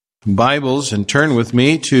Bibles and turn with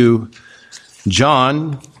me to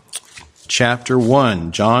John chapter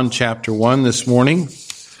 1. John chapter 1 this morning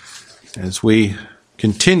as we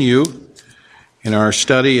continue in our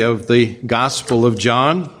study of the Gospel of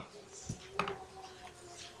John.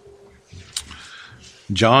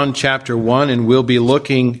 John chapter 1, and we'll be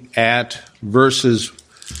looking at verses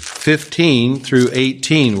 15 through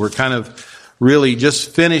 18. We're kind of really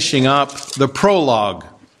just finishing up the prologue,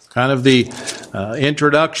 kind of the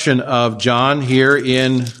introduction of John here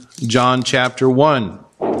in John chapter 1.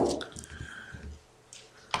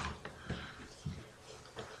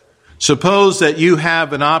 Suppose that you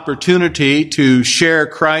have an opportunity to share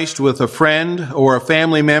Christ with a friend or a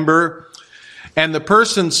family member, and the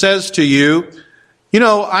person says to you,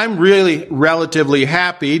 I'm really relatively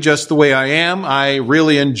happy just the way I am. I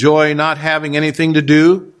really enjoy not having anything to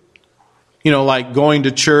do. Like going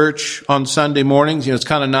to church on Sunday mornings. It's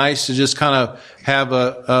kind of nice to just kind of have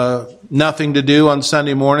nothing to do on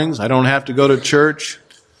Sunday mornings. I don't have to go to church.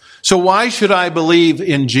 So why should I believe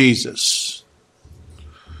in Jesus?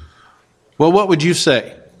 Well, what would you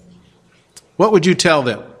say? What would you tell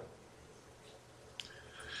them?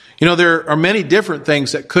 There are many different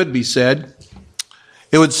things that could be said.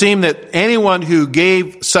 It would seem that anyone who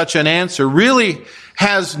gave such an answer really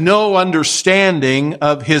has no understanding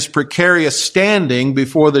of his precarious standing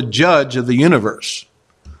before the judge of the universe.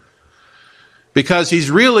 Because he's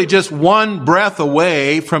really just one breath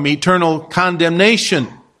away from eternal condemnation.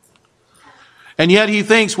 And yet he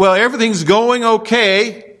thinks, well, everything's going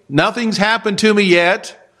okay. Nothing's happened to me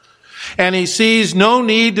yet. And he sees no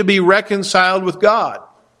need to be reconciled with God.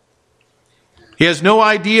 He has no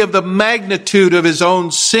idea of the magnitude of his own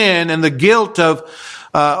sin and the guilt of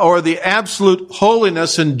or the absolute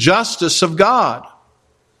holiness and justice of God.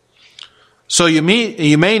 So you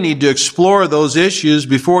may need to explore those issues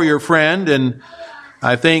before your friend, and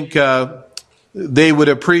I think they would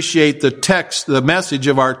appreciate the message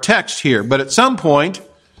of our text here. But at some point,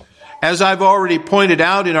 as I've already pointed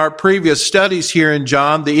out in our previous studies here in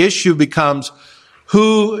John, the issue becomes,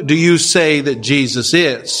 who do you say that Jesus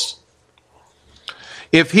is?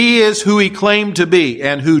 If he is who he claimed to be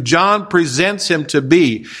and who John presents him to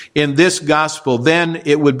be in this gospel, then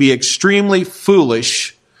it would be extremely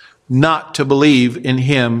foolish not to believe in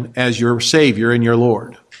him as your Savior and your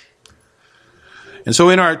Lord. And so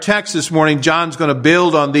in our text this morning, John's going to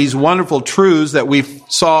build on these wonderful truths that we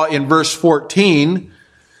saw in verse 14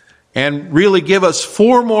 and really give us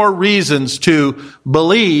 4 more reasons to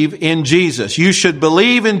believe in Jesus. You should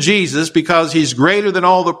believe in Jesus because he's greater than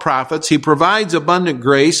all the prophets. He provides abundant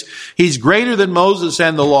grace. He's greater than Moses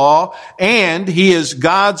and the law. And he is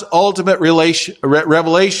God's ultimate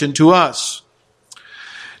revelation to us.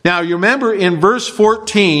 Now, you remember in verse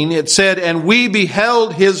 14, it said, "And we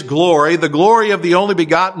beheld his glory, the glory of the only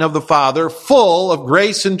begotten of the Father, full of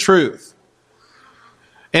grace and truth."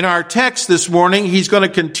 In our text this morning, he's going to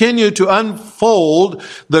continue to unfold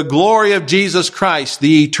the glory of Jesus Christ,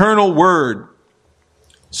 the eternal Word.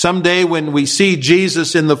 Someday when we see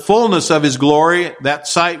Jesus in the fullness of his glory, that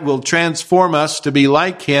sight will transform us to be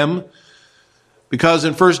like him. Because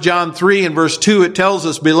in 1 John 3 and verse 2, it tells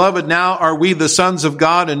us, "Beloved, now are we the sons of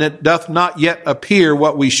God, and it doth not yet appear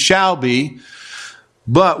what we shall be.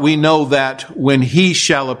 But we know that when he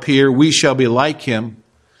shall appear, we shall be like him.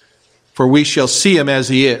 For we shall see him as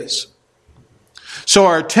he is." So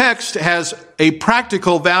our text has a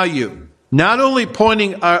practical value, not only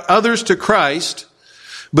pointing others to Christ,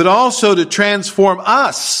 but also to transform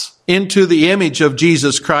us into the image of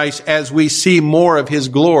Jesus Christ as we see more of his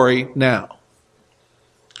glory now.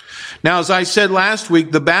 Now, as I said last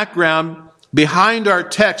week, the background behind our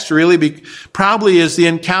text really probably is the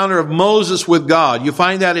encounter of Moses with God. You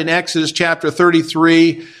find that in Exodus chapter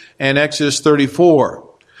 33 and Exodus 34.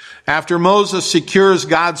 After Moses secures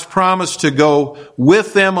God's promise to go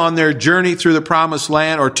with them on their journey through the promised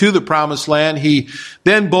land or to the promised land, he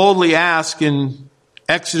then boldly asks in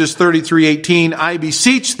Exodus 33:18, "I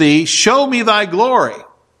beseech thee, show me thy glory."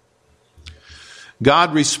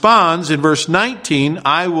 God responds in verse 19,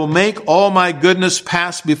 "I will make all my goodness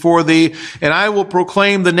pass before thee, and I will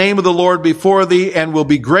proclaim the name of the Lord before thee, and will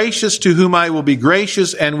be gracious to whom I will be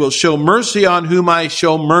gracious, and will show mercy on whom I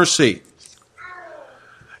show mercy."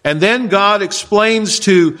 And then God explains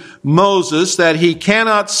to Moses that he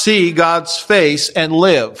cannot see God's face and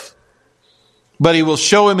live, but he will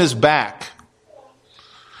show him his back.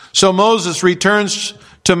 So Moses returns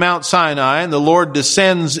to Mount Sinai, and the Lord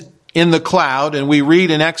descends in the cloud, and we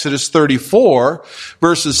read in Exodus 34,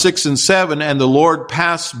 verses 6 and 7, and the Lord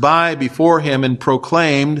passed by before him and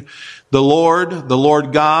proclaimed, the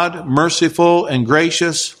Lord God, merciful and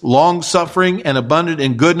gracious, long-suffering and abundant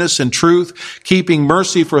in goodness and truth, keeping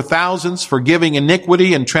mercy for thousands, forgiving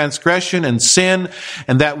iniquity and transgression and sin,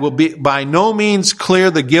 and that will be by no means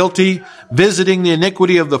clear the guilty, visiting the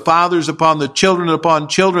iniquity of the fathers upon the children, upon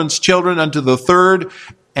children's children, unto the third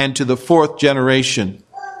and to the fourth generation.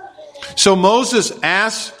 So Moses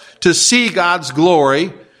asks to see God's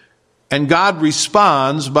glory, and God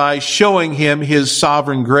responds by showing him his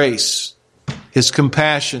sovereign grace, his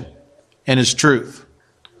compassion, and his truth.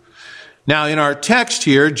 Now, in our text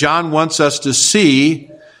here, John wants us to see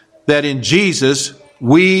that in Jesus,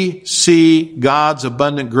 we see God's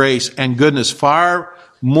abundant grace and goodness far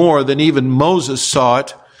more than even Moses saw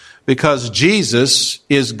it, because Jesus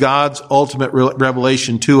is God's ultimate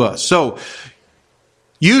revelation to us. So,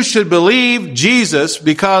 you should believe Jesus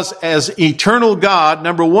because as eternal God,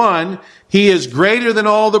 number one, he is greater than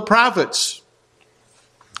all the prophets.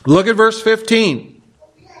 Look at verse 15.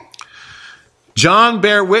 John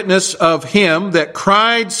bare witness of him that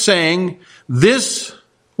cried, saying, this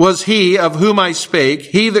was he of whom I spake.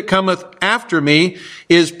 He that cometh after me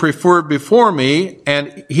is preferred before me,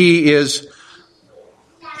 and he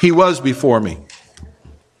was before me.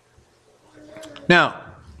 Now,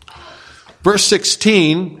 verse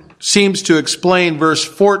 16 seems to explain verse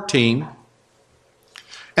 14.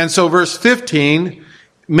 And so verse 15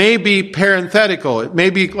 may be parenthetical. It may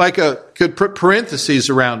be like could put parentheses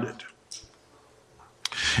around it.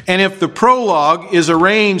 And if the prologue is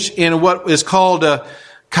arranged in what is called a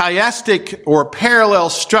chiastic or parallel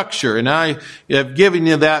structure, and I have given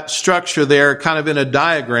you that structure there kind of in a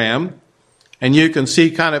diagram, and you can see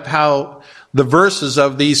kind of how the verses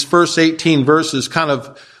of these first 18 verses kind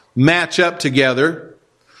of match up together.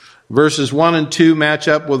 Verses 1 and 2 match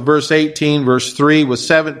up with verse 18, verse 3 with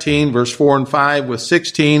 17, verse 4 and 5 with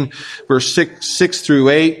 16, verse 6 through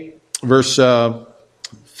 8, verse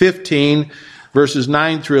 15, verses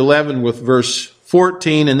 9 through 11 with verse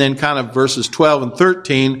 14, and then kind of verses 12 and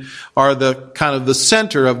 13 are the kind of the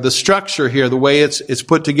center of the structure here, the way it's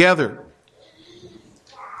put together.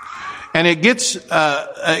 And it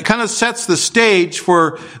kind of sets the stage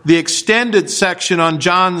for the extended section on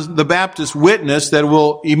John the Baptist's witness that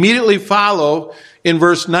will immediately follow in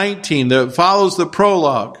verse 19, that follows the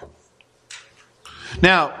prologue.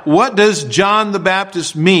 Now, what does John the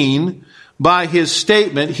Baptist mean by his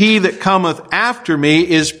statement, he that cometh after me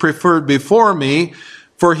is preferred before me,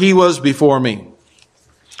 for he was before me?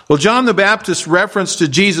 Well, John the Baptist's reference to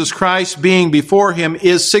Jesus Christ being before him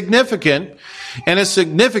is significant, and it's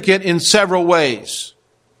significant in several ways.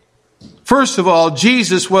 First of all,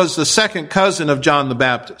 Jesus was the second cousin of John the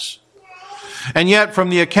Baptist. And yet, from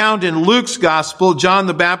the account in Luke's gospel, John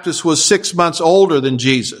the Baptist was 6 months older than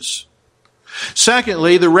Jesus.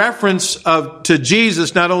 Secondly, the reference to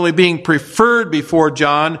Jesus not only being preferred before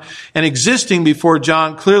John and existing before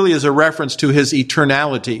John clearly is a reference to his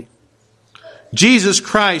eternality. Jesus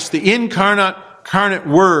Christ, the incarnate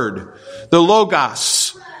Word, the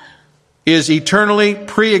Logos, is eternally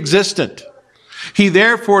pre-existent. He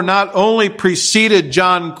therefore not only preceded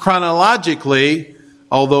John chronologically,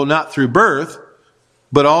 although not through birth,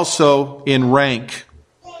 but also in rank.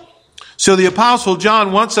 So the Apostle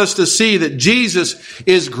John wants us to see that Jesus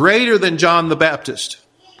is greater than John the Baptist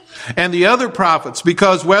and the other prophets,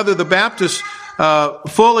 because whether the Baptists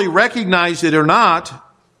fully recognize it or not,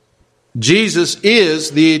 Jesus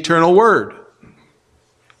is the eternal Word.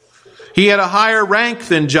 He had a higher rank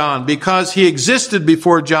than John because he existed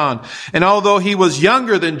before John. And although he was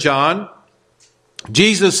younger than John,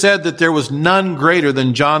 Jesus said that there was none greater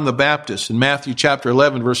than John the Baptist in Matthew chapter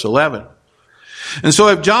 11, verse 11. And so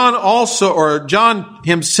if John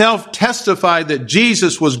himself testified that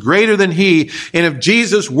Jesus was greater than he, and if if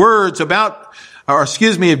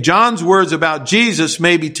John's words about Jesus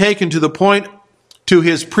may be taken to the point to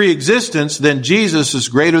his pre-existence, then Jesus is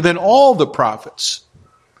greater than all the prophets.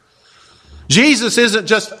 Jesus isn't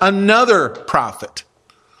just another prophet.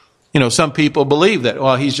 Some people believe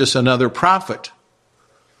that, he's just another prophet.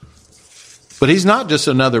 But he's not just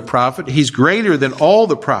another prophet. He's greater than all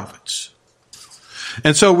the prophets.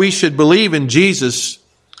 And so we should believe in Jesus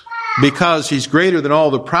because he's greater than all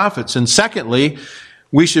the prophets. And secondly,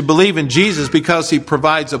 we should believe in Jesus because he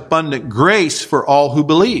provides abundant grace for all who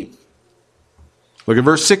believe. Look at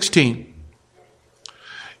verse 16.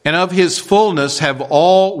 And of his fullness have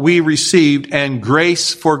all we received, and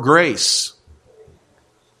grace for grace.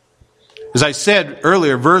 As I said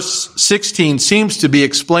earlier, verse 16 seems to be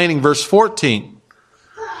explaining verse 14,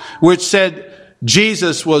 which said,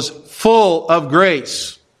 Jesus was full of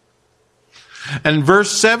grace. And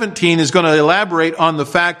verse 17 is going to elaborate on the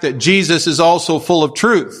fact that Jesus is also full of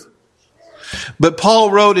truth. But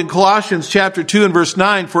Paul wrote in Colossians chapter 2 and verse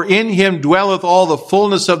 9, "For in him dwelleth all the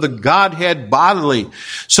fullness of the Godhead bodily."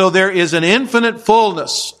 So there is an infinite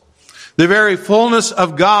fullness, the very fullness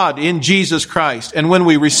of God in Jesus Christ. And when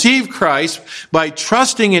we receive Christ by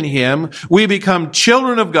trusting in him, we become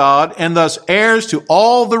children of God and thus heirs to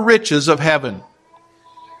all the riches of heaven.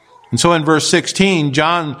 And so in verse 16,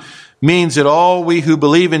 John means that all we who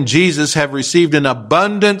believe in Jesus have received an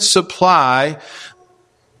abundant supply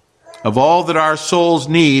of all that our souls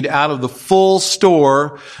need out of the full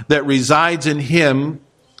store that resides in him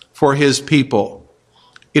for his people.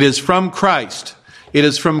 It is from Christ. It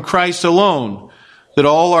is from Christ alone that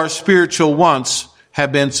all our spiritual wants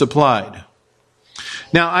have been supplied.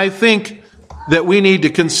 Now, I think that we need to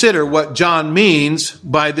consider what John means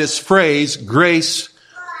by this phrase, grace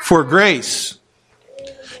for grace.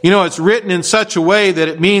 You know, it's written in such a way that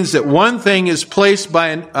it means that one thing is replaced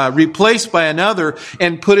by another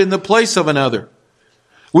and put in the place of another.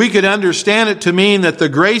 We could understand it to mean that the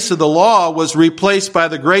grace of the law was replaced by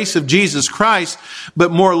the grace of Jesus Christ, but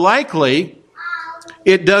more likely,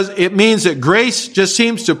 it means that grace just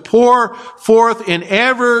seems to pour forth in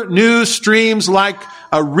ever new streams like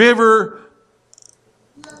a river,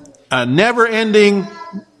 a never-ending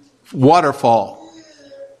waterfall.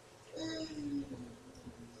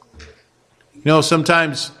 You know,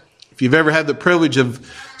 sometimes, if you've ever had the privilege of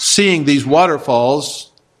seeing these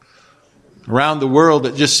waterfalls around the world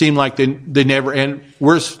that just seem like they never end,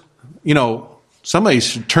 somebody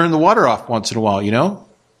should turn the water off once in a while, you know?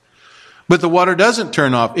 But the water doesn't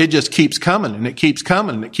turn off. It just keeps coming, and it keeps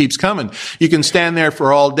coming, and it keeps coming. You can stand there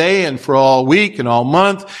for all day and for all week and all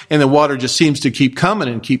month, and the water just seems to keep coming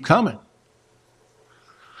and keep coming.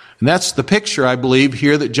 And that's the picture, I believe,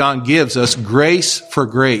 here that John gives us, grace for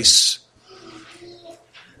grace.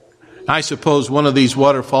 I suppose one of these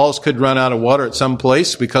waterfalls could run out of water at some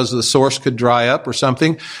place because the source could dry up or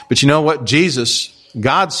something. But you know what? Jesus,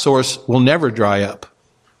 God's source, will never dry up.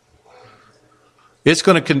 It's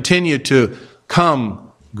going to continue to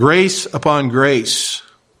come grace upon grace.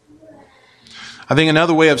 I think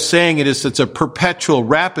another way of saying it is it's a perpetual,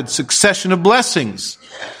 rapid succession of blessings,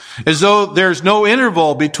 as though there's no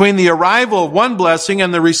interval between the arrival of one blessing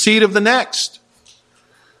and the receipt of the next.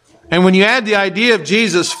 And when you add the idea of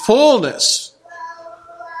Jesus' fullness,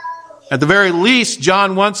 at the very least,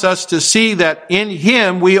 John wants us to see that in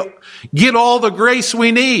him we get all the grace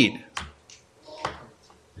we need.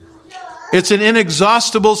 It's an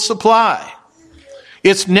inexhaustible supply.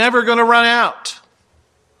 It's never going to run out.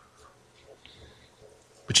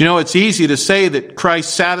 But you know, it's easy to say that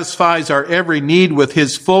Christ satisfies our every need with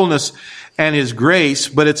his fullness and his grace,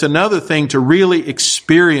 but it's another thing to really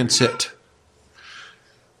experience it.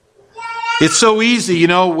 It's so easy, you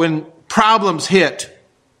know, when problems hit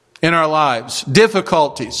in our lives,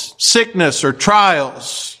 difficulties, sickness or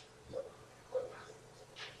trials.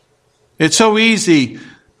 It's so easy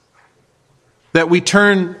that we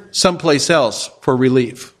turn someplace else for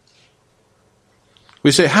relief.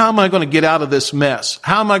 We say, how am I going to get out of this mess?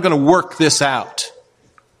 How am I going to work this out?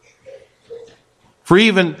 For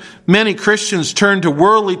even many Christians turn to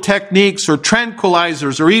worldly techniques or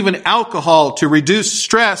tranquilizers or even alcohol to reduce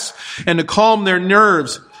stress and to calm their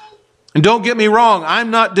nerves. And don't get me wrong, I'm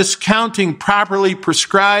not discounting properly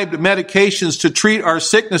prescribed medications to treat our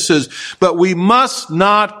sicknesses, but we must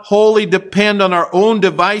not wholly depend on our own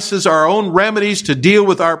devices, our own remedies to deal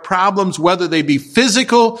with our problems, whether they be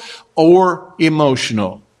physical or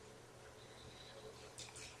emotional.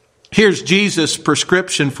 Here's Jesus'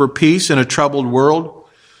 prescription for peace in a troubled world.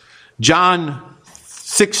 John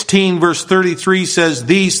 16 verse 33 says,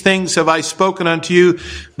 "These things have I spoken unto you,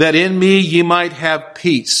 that in me ye might have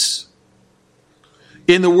peace.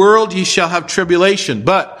 In the world ye shall have tribulation,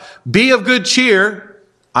 but be of good cheer,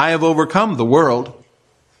 I have overcome the world."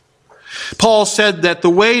 Paul said that the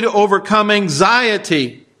way to overcome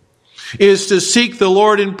anxiety is to seek the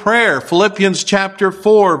Lord in prayer. Philippians chapter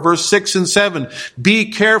 4, verse 6 and 7.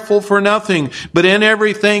 "Be careful for nothing, but in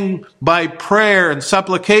everything by prayer and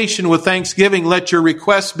supplication with thanksgiving, let your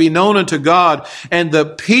requests be known unto God, and the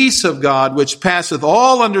peace of God, which passeth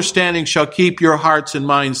all understanding, shall keep your hearts and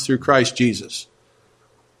minds through Christ Jesus."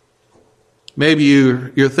 Maybe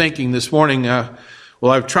you're thinking this morning,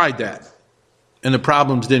 well, I've tried that, and the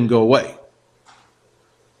problems didn't go away.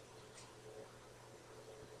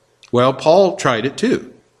 Well, Paul tried it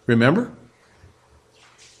too, remember?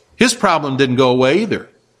 His problem didn't go away either.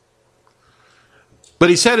 But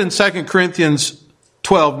he said in 2 Corinthians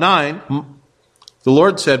 12:9, The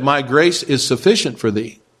Lord said, my grace is sufficient for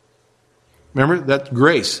thee. Remember, that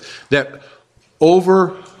grace, that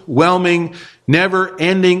overwhelming,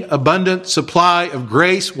 never-ending, abundant supply of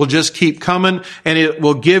grace will just keep coming, and it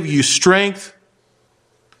will give you strength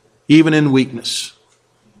even in weakness.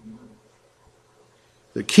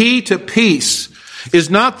 The key to peace is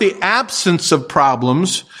not the absence of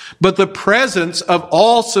problems, but the presence of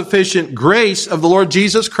all-sufficient grace of the Lord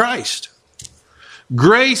Jesus Christ.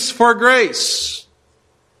 Grace for grace.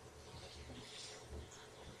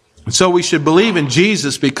 And so we should believe in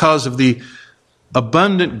Jesus because of the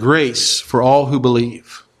abundant grace for all who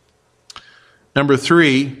believe. Number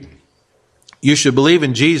 3, you should believe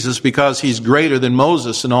in Jesus because he's greater than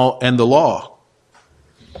Moses and the law.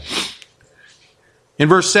 In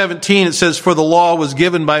verse 17 it says, for the law was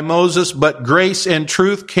given by Moses, but grace and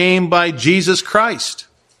truth came by Jesus Christ.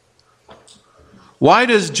 Why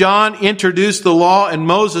does John introduce the law and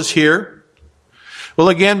Moses here? Well,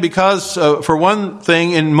 again, because for one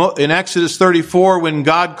thing, in Exodus 34, when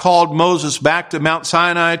God called Moses back to Mount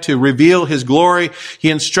Sinai to reveal his glory, he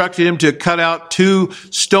instructed him to cut out 2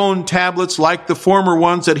 stone tablets like the former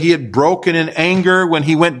ones that he had broken in anger. When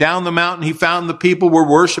he went down the mountain, he found the people were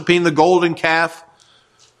worshiping the golden calf.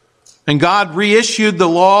 And God reissued the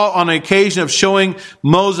law on the occasion of showing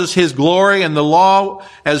Moses his glory, and the law,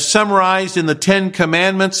 as summarized in the 10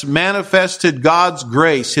 Commandments, manifested God's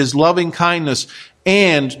grace, his loving kindness,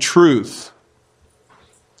 and truth.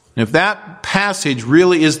 And if that passage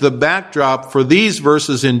really is the backdrop for these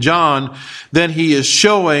verses in John, then he is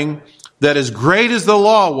showing that as great as the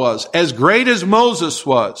law was, as great as Moses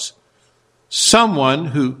was, someone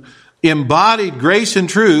who embodied grace and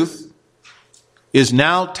truth is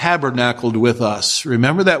now tabernacled with us.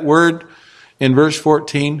 Remember that word in verse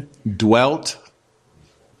 14? Dwelt.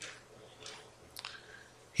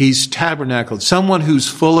 He's tabernacled. Someone who's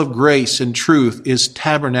full of grace and truth is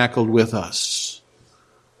tabernacled with us.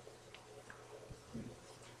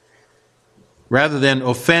 Rather than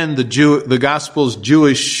offend the gospel's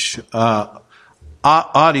Jewish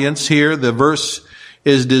audience here, the verse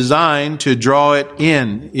is designed to draw it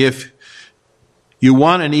in. If you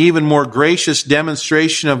want an even more gracious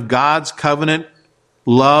demonstration of God's covenant,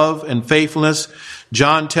 love, and faithfulness,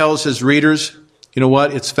 John tells his readers, you know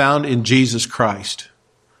what? It's found in Jesus Christ.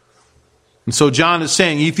 And so John is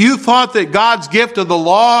saying, if you thought that God's gift of the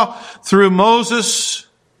law through Moses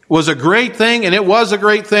was a great thing, and it was a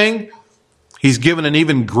great thing, he's given an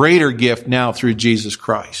even greater gift now through Jesus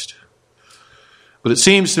Christ. But it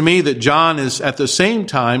seems to me that John is at the same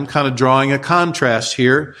time kind of drawing a contrast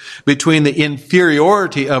here between the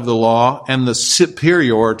inferiority of the law and the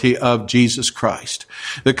superiority of Jesus Christ.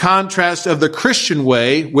 The contrast of the Christian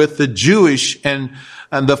way with the Jewish and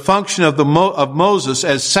the function of Moses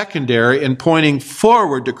as secondary and pointing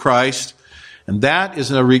forward to Christ. And that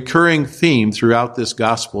is a recurring theme throughout this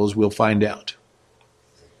gospel, as we'll find out.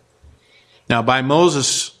 Now, by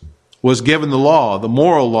Moses was given the law, the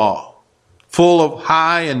moral law, full of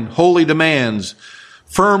high and holy demands,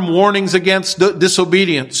 firm warnings against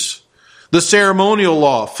disobedience. The ceremonial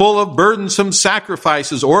law, full of burdensome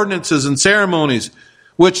sacrifices, ordinances, and ceremonies,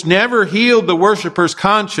 which never healed the worshiper's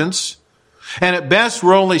conscience, and at best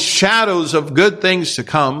were only shadows of good things to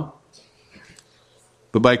come.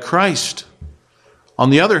 But by Christ, on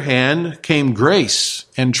the other hand, came grace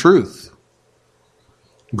and truth.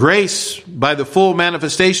 Grace by the full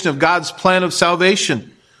manifestation of God's plan of salvation,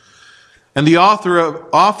 and the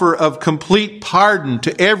offer of complete pardon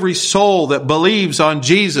to every soul that believes on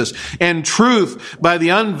Jesus, and truth by the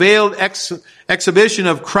unveiled exhibition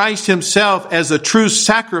of Christ himself as the true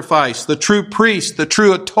sacrifice, the true priest, the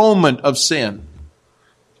true atonement of sin.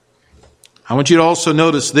 I want you to also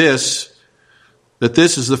notice this, that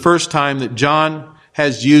this is the first time that John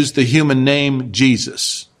has used the human name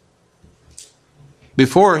Jesus.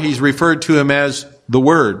 Before, he's referred to him as the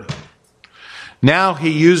Word. Now he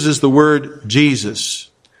uses the word Jesus.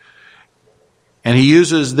 And he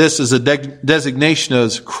uses this as a designation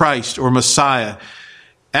as Christ or Messiah.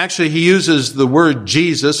 Actually, he uses the word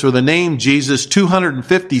Jesus or the name Jesus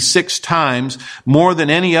 256 times, more than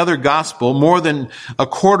any other gospel, more than a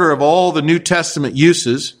quarter of all the New Testament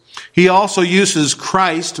uses. He also uses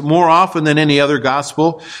Christ more often than any other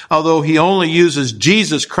gospel, although he only uses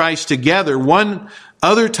Jesus Christ together one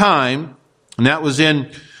other time, and that was in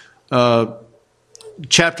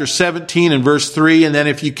chapter 17 and verse 3, and then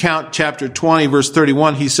if you count chapter 20, verse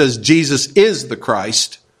 31, he says Jesus is the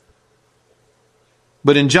Christ.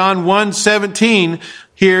 But in John 1:17,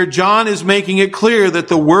 here John is making it clear that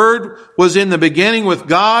the Word was in the beginning with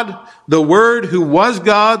God, the Word who was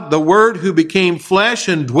God, the Word who became flesh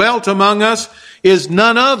and dwelt among us is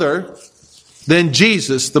none other than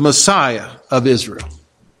Jesus, the Messiah of Israel.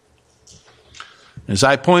 As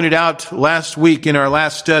I pointed out last week in our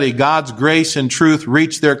last study, God's grace and truth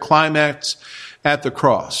reached their climax at the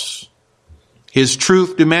cross. His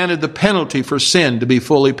truth demanded the penalty for sin to be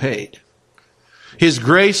fully paid. His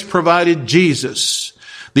grace provided Jesus,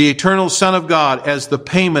 the eternal Son of God, as the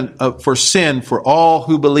payment for sin for all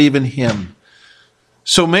who believe in Him.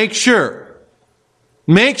 So make sure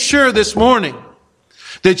this morning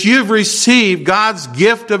that you've received God's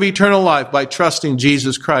gift of eternal life by trusting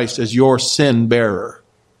Jesus Christ as your sin bearer.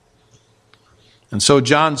 And so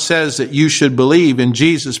John says that you should believe in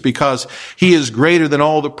Jesus because He is greater than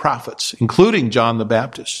all the prophets, including John the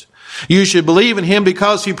Baptist. You should believe in Him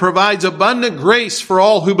because He provides abundant grace for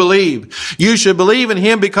all who believe. You should believe in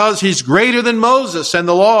Him because He's greater than Moses and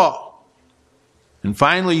the law. And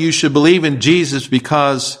finally, you should believe in Jesus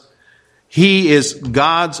because He is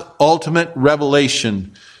God's ultimate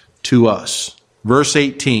revelation to us. Verse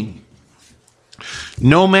 18.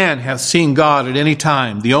 No man hath seen God at any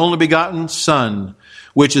time. The only begotten Son,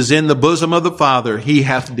 which is in the bosom of the Father, He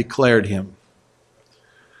hath declared Him.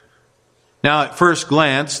 Now, at first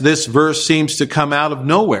glance, this verse seems to come out of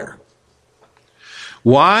nowhere.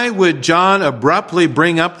 Why would John abruptly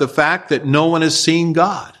bring up the fact that no one has seen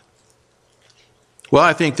God? Well,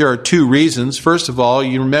 I think there are two reasons. First of all,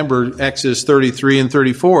 you remember Exodus 33 and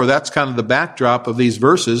 34. That's kind of the backdrop of these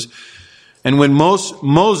verses. And when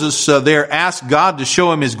Moses there asked God to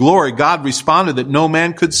show him His glory, God responded that no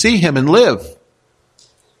man could see Him and live.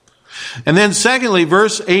 And then secondly,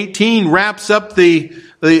 verse 18 wraps up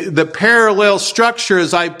the parallel structure,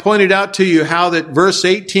 as I pointed out to you, how that verse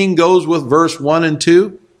 18 goes with verse 1 and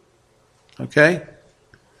 2. Okay?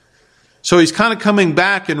 So he's kind of coming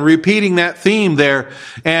back and repeating that theme there.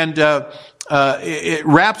 And it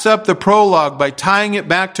wraps up the prologue by tying it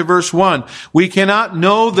back to verse 1. We cannot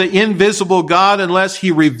know the invisible God unless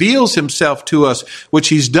He reveals Himself to us, which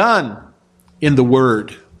He's done in the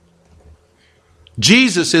Word.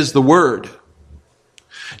 Jesus is the Word.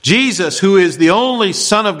 Jesus, who is the only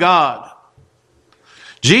Son of God.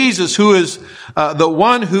 Jesus, who is the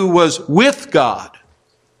one who was with God,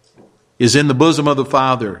 is in the bosom of the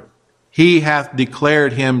Father. He hath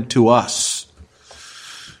declared Him to us.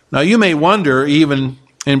 Now you may wonder, even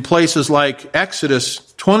in places like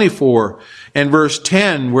Exodus 24 and verse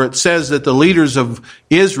 10, where it says that the leaders of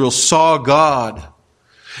Israel saw God.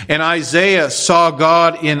 And Isaiah saw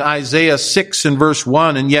God in Isaiah 6 and verse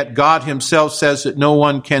 1, and yet God Himself says that no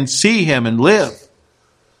one can see Him and live.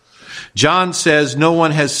 John says no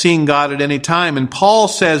one has seen God at any time, and Paul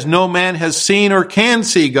says no man has seen or can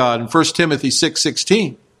see God in 1 Timothy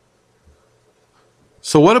 6:16.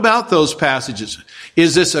 So what about those passages?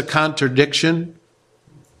 Is this a contradiction?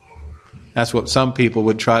 That's what some people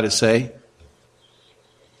would try to say.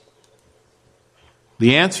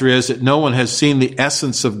 The answer is that no one has seen the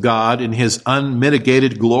essence of God in His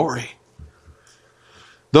unmitigated glory.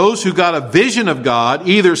 Those who got a vision of God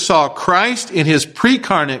either saw Christ in His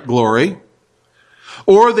precarnate glory,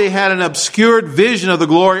 or they had an obscured vision of the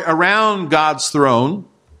glory around God's throne.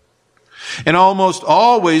 And almost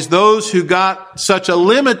always those who got such a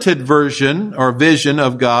limited version or vision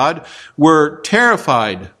of God were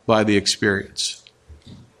terrified by the experience.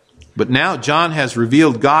 But now John has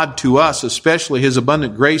revealed God to us, especially His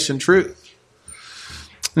abundant grace and truth.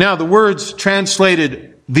 Now the words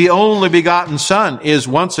translated, the only begotten Son, is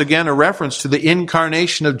once again a reference to the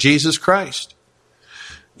incarnation of Jesus Christ.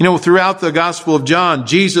 You know, throughout the Gospel of John,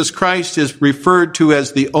 Jesus Christ is referred to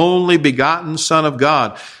as the only begotten Son of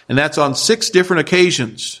God. And that's on 6 different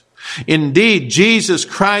occasions. Indeed, Jesus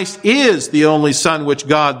Christ is the only Son which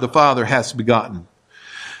God the Father has begotten.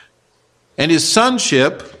 And His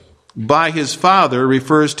sonship by His Father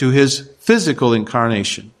refers to His physical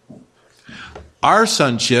incarnation. Our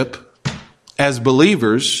sonship as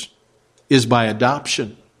believers is by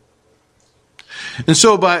adoption. And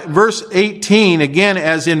so by verse 18, again,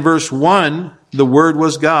 as in verse 1, the Word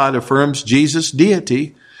was God, affirms Jesus'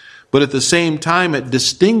 deity, but at the same time it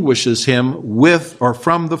distinguishes Him with or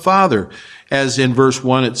from the Father. As in verse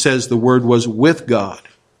 1, it says the Word was with God.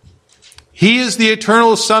 He is the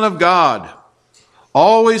eternal Son of God,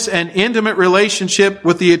 always an intimate relationship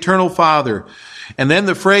with the eternal Father. And then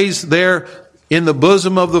the phrase there, in the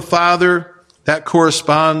bosom of the Father, that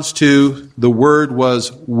corresponds to the Word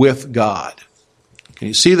was with God. Can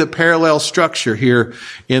you see the parallel structure here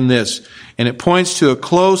in this? And it points to a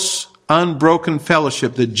close, unbroken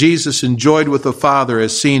fellowship that Jesus enjoyed with the Father,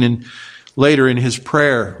 as seen later in His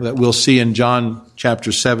prayer that we'll see in John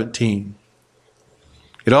chapter 17.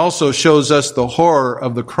 It also shows us the horror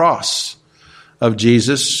of the cross of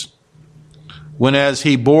Jesus, when as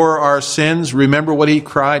he bore our sins, remember what he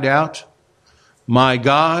cried out? My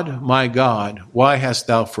God, why hast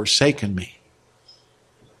thou forsaken me?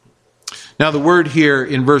 Now the word here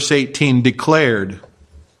in verse 18, declared,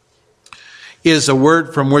 is a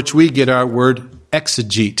word from which we get our word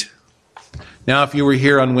exegete. Now if you were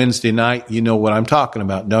here on Wednesday night, you know what I'm talking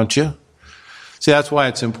about, don't you? See, that's why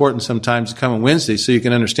it's important sometimes to come on Wednesday so you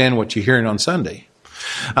can understand what you're hearing on Sunday.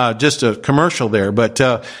 Just a commercial there. But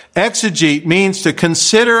exegete means to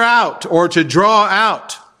consider out or to draw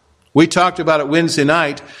out. We talked about it Wednesday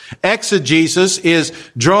night. Exegesis is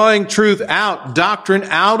drawing truth out, doctrine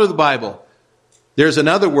out of the Bible. There's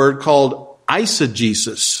another word called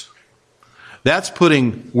eisegesis. That's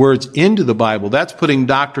putting words into the Bible. That's putting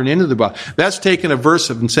doctrine into the Bible. That's taking a verse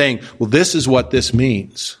and saying, well, this is what this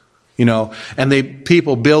means. You know, and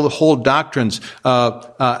people build whole doctrines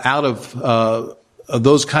out of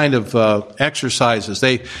those kind of exercises.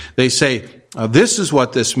 They say, this is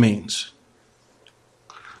what this means.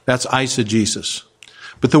 That's eisegesis.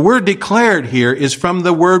 But the word declared here is from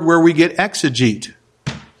the word where we get exegete.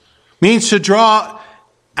 Means to draw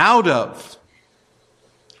out of.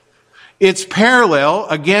 It's parallel,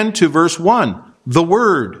 again, to verse 1. The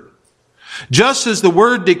Word. Just as the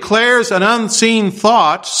Word declares an unseen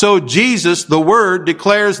thought, so Jesus, the Word,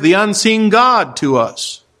 declares the unseen God to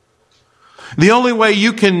us. The only way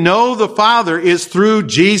you can know the Father is through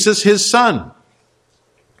Jesus, His Son.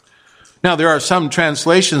 Now, there are some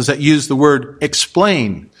translations that use the word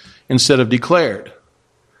explain instead of declared.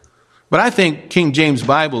 But I think King James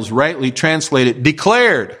Bibles rightly translate it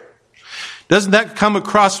declared. Doesn't that come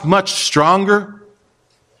across much stronger?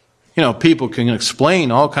 You know, people can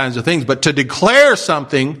explain all kinds of things, but to declare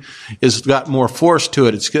something has got more force to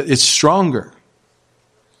it. It's stronger.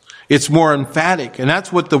 It's more emphatic, and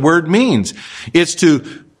that's what the word means. It's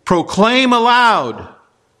to proclaim aloud.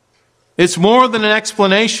 It's more than an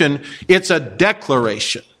explanation. It's a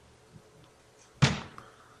declaration.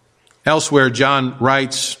 Elsewhere, John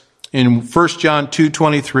writes in 1 John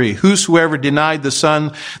 2:23, whosoever denied the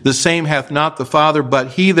Son, the same hath not the Father, but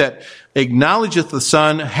he that acknowledgeth the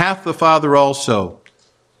Son hath the Father also.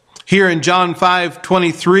 Here in John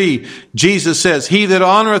 5:23, Jesus says, he that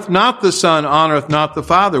honoreth not the Son honoreth not the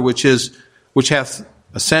Father, which hath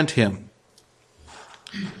sent him.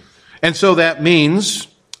 And so that means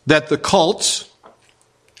that the cults,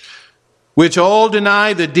 which all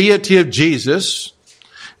deny the deity of Jesus,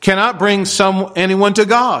 cannot bring anyone to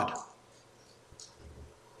God.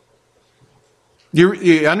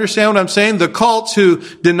 You understand what I'm saying? The cults who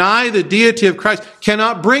deny the deity of Christ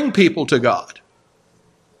cannot bring people to God.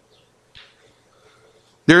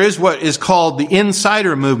 There is what is called the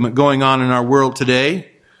insider movement going on in our world today.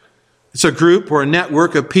 It's a group or a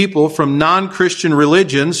network of people from non-Christian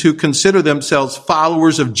religions who consider themselves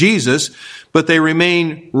followers of Jesus, but they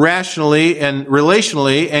remain rationally and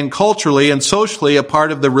relationally and culturally and socially a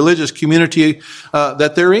part of the religious community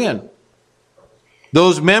that they're in.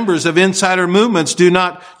 Those members of insider movements do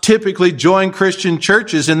not typically join Christian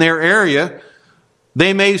churches in their area.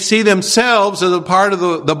 They may see themselves as a part of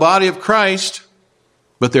the body of Christ,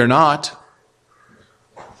 but they're not.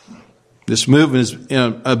 This movement is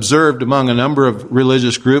observed among a number of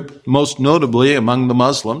religious groups, most notably among the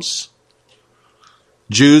Muslims.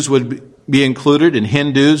 Jews would be included, and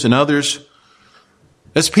Hindus and others.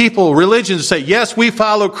 As people, religions say, yes, we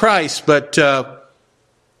follow Christ, but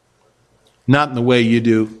not in the way you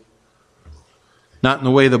do. Not in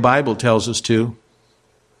the way the Bible tells us to.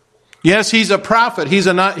 Yes, he's a prophet. He's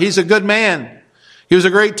a good man. He was a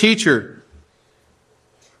great teacher.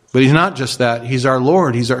 But he's not just that. He's our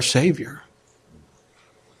Lord. He's our Savior.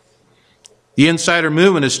 The insider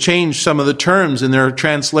movement has changed some of the terms in their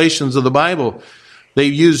translations of the Bible. They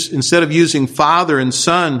use, instead of using Father and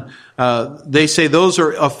Son, they say those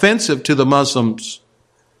are offensive to the Muslims.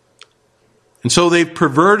 And so they've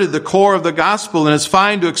perverted the core of the gospel, and it's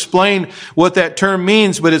fine to explain what that term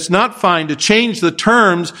means, but it's not fine to change the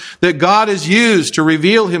terms that God has used to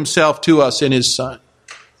reveal Himself to us in His Son.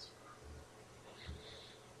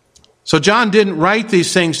 So John didn't write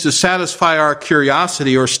these things to satisfy our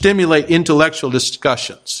curiosity or stimulate intellectual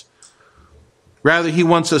discussions. Rather, he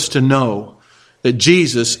wants us to know that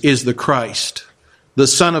Jesus is the Christ, the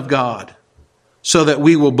Son of God, so that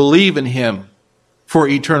we will believe in Him for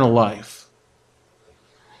eternal life.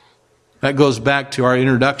 That goes back to our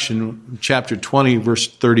introduction, chapter 20, verse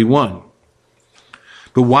 31.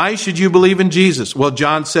 But why should you believe in Jesus? Well,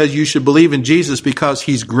 John says you should believe in Jesus because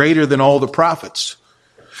He's greater than all the prophets.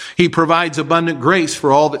 He provides abundant grace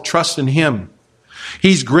for all that trust in Him.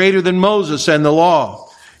 He's greater than Moses and the law.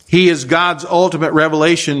 He is God's ultimate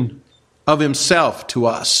revelation of Himself to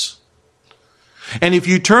us. And if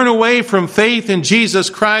you turn away from faith in Jesus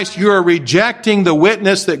Christ, you are rejecting the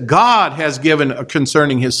witness that God has given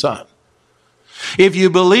concerning His Son. If you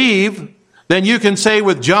believe, then you can say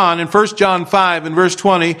with John in 1 John 5 and verse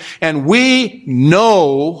 20, and we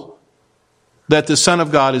know that the Son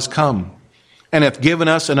of God is come, and hath given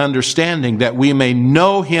us an understanding that we may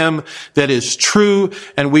know Him that is true,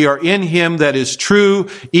 and we are in Him that is true,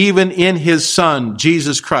 even in His Son,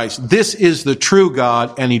 Jesus Christ. This is the true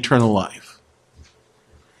God and eternal life.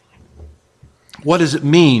 What does it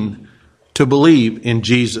mean to believe in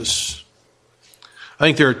Jesus? I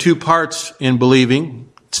think there are two parts in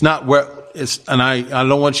believing. It's not where and I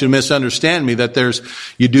don't want you to misunderstand me that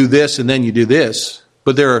you do this and then you do this.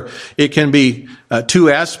 But it can be two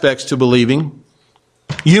aspects to believing.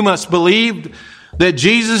 You must believe that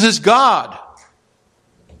Jesus is God,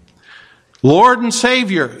 Lord and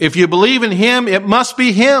Savior. If you believe in Him, it must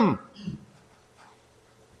be Him.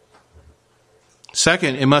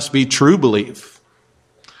 Second, it must be true belief.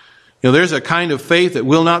 There's a kind of faith that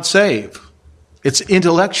will not save. It's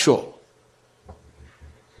intellectual.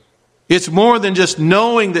 It's more than just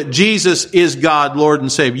knowing that Jesus is God, Lord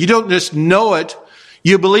and Savior. You don't just know it,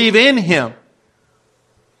 you believe in Him.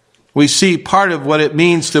 We see part of what it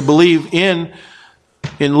means to believe in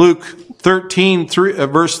Luke 13,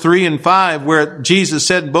 verse 3 and 5, where Jesus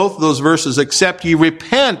said in both of those verses, except ye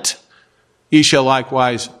repent, ye shall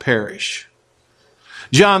likewise perish.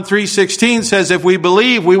 John 3:16 says, if we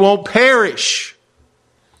believe, we won't perish.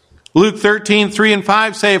 Luke 13, 3 and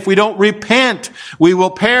 5 say, if we don't repent, we will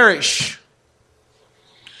perish.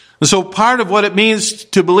 And so part of what it means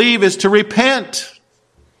to believe is to repent.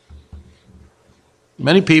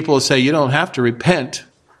 Many people say you don't have to repent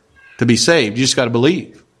to be saved. You just got to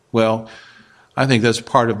believe. Well, I think that's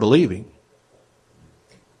part of believing.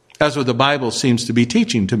 That's what the Bible seems to be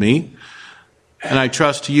teaching to me. And I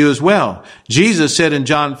trust to you as well. Jesus said in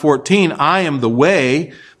John 14, I am the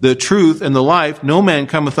way, the truth, and the life. No man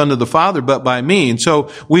cometh unto the Father but by me. And so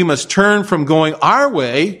we must turn from going our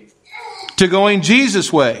way to going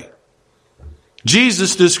Jesus' way.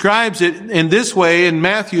 Jesus describes it in this way in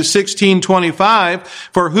Matthew 16:25,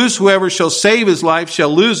 for whosoever shall save his life shall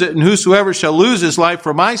lose it, and whosoever shall lose his life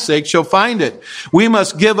for my sake shall find it. We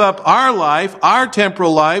must give up our life, our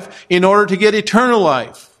temporal life, in order to get eternal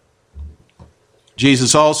life.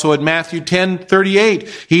 Jesus also in Matthew 10:38,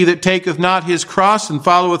 he that taketh not his cross and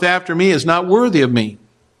followeth after me is not worthy of me.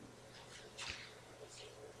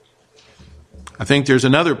 I think there's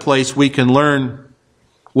another place we can learn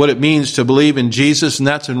what it means to believe in Jesus, and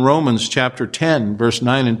that's in Romans chapter 10, verse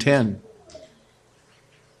 9 and 10,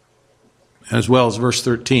 as well as verse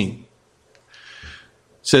 13. It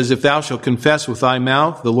says, if thou shalt confess with thy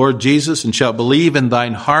mouth the Lord Jesus, and shalt believe in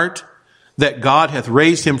thine heart that God hath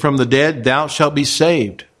raised him from the dead, thou shalt be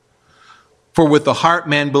saved. For with the heart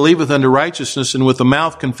man believeth unto righteousness, and with the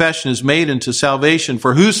mouth confession is made unto salvation.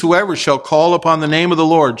 For whosoever shall call upon the name of the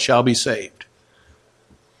Lord shall be saved.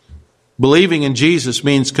 Believing in Jesus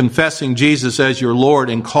means confessing Jesus as your Lord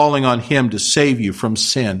and calling on Him to save you from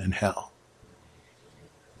sin and hell.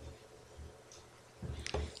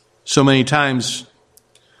 So many times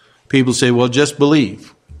people say, well, just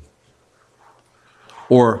believe.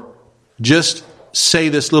 Or just say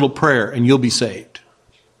this little prayer and you'll be saved.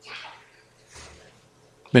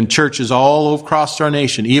 Been churches all across our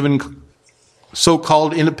nation, even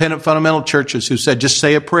so-called independent fundamental churches who said, just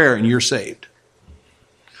say a prayer and you're saved.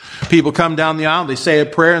 People come down the aisle, they say a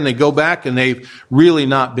prayer and they go back and they've really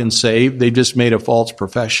not been saved. They've just made a false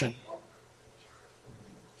profession.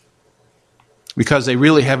 Because they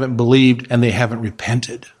really haven't believed and they haven't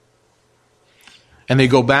repented. And they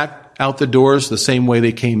go back out the doors the same way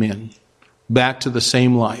they came in. Back to the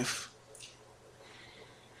same life.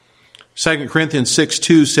 2 Corinthians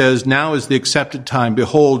 6:2 says, now is the accepted time.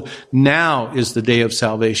 Behold, now is the day of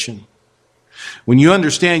salvation. When you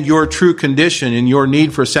understand your true condition and your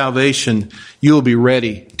need for salvation, you will be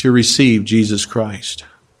ready to receive Jesus Christ.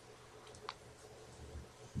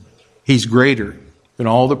 He's greater than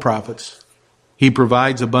all the prophets. He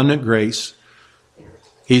provides abundant grace.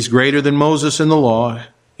 He's greater than Moses in the law,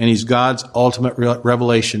 and He's God's ultimate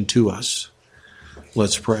revelation to us.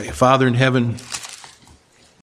 Let's pray. Father in heaven,